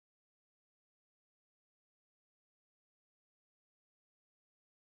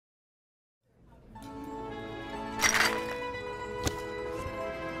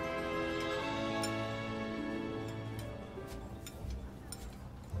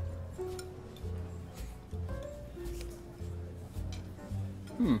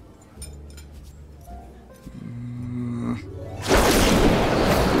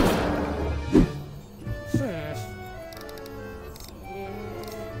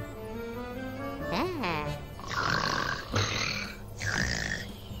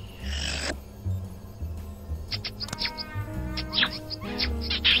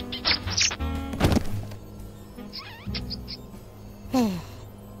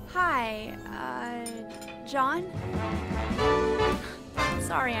Hi, John?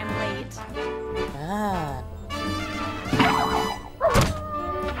 Sorry I'm late.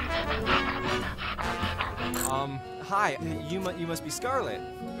 Hi, you must be Scarlet.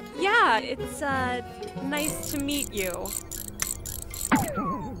 Yeah, it's, nice to meet you.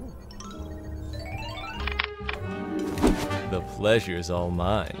 The pleasure's all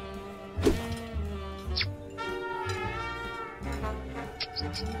mine.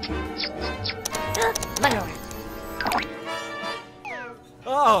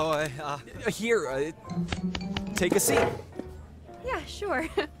 Oh, here, take a seat. Yeah, sure.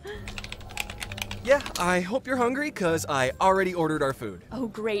 Yeah, I hope you're hungry, cause I already ordered our food. Oh,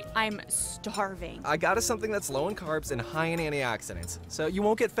 great. I'm starving. I got us something that's low in carbs and high in antioxidants, so you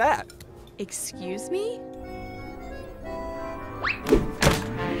won't get fat. Excuse me?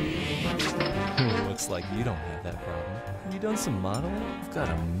 Looks like you don't have that problem. Have you done some modeling? You've got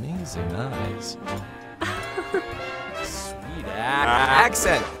amazing eyes. Sweet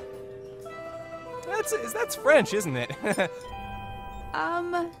accent. That's French, isn't it?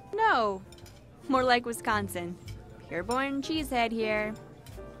 No. More like Wisconsin. Pure-born cheesehead here.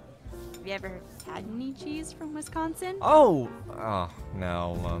 Have you ever had any cheese from Wisconsin? Oh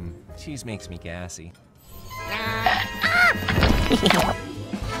no, cheese makes me gassy.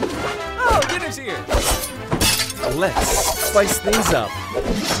 Oh, dinner's here! Let's spice things up.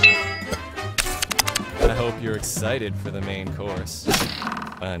 I hope you're excited for the main course.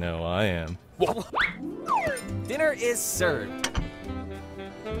 I know I am. Dinner is served.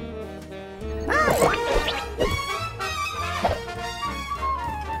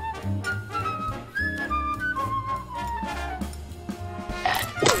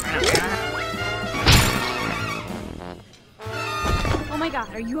 Oh my god,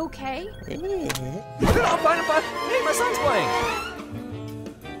 are you okay? No, I'm fine. Hey, my son's playing.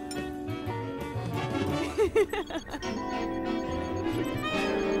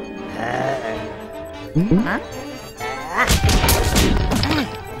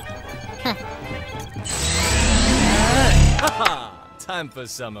 Time for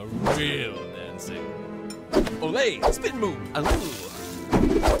some real dancing. Olay, spin move.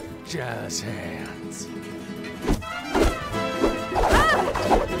 Aloo. Jazz hands.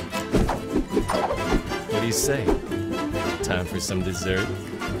 What do you say? Time for some dessert?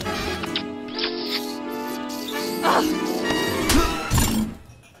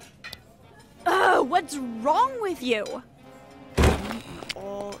 What's wrong with you?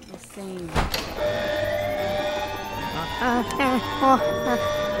 All the same.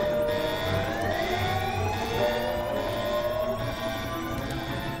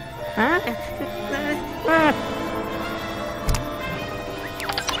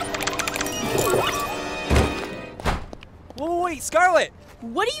 Whoa, wait, Scarlet!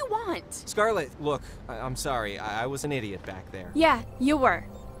 What do you want? Scarlet, look, I'm sorry. I was an idiot back there. Yeah, you were.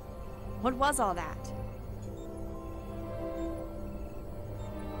 What was all that?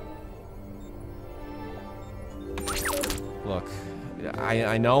 Look,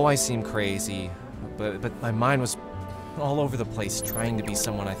 I know I seem crazy, but my mind was all over the place trying to be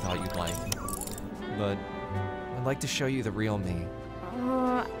someone I thought you'd like. But I'd like to show you the real me.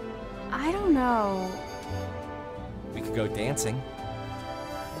 I don't know. We could go dancing.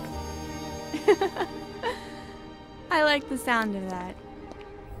 I like the sound of that.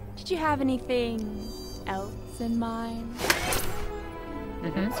 Did you have anything else in mind?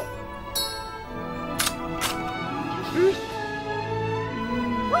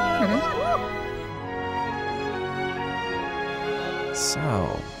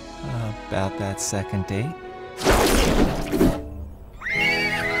 So, about that second date?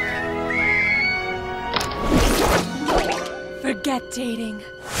 Forget dating.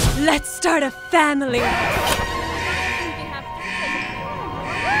 Let's start a family.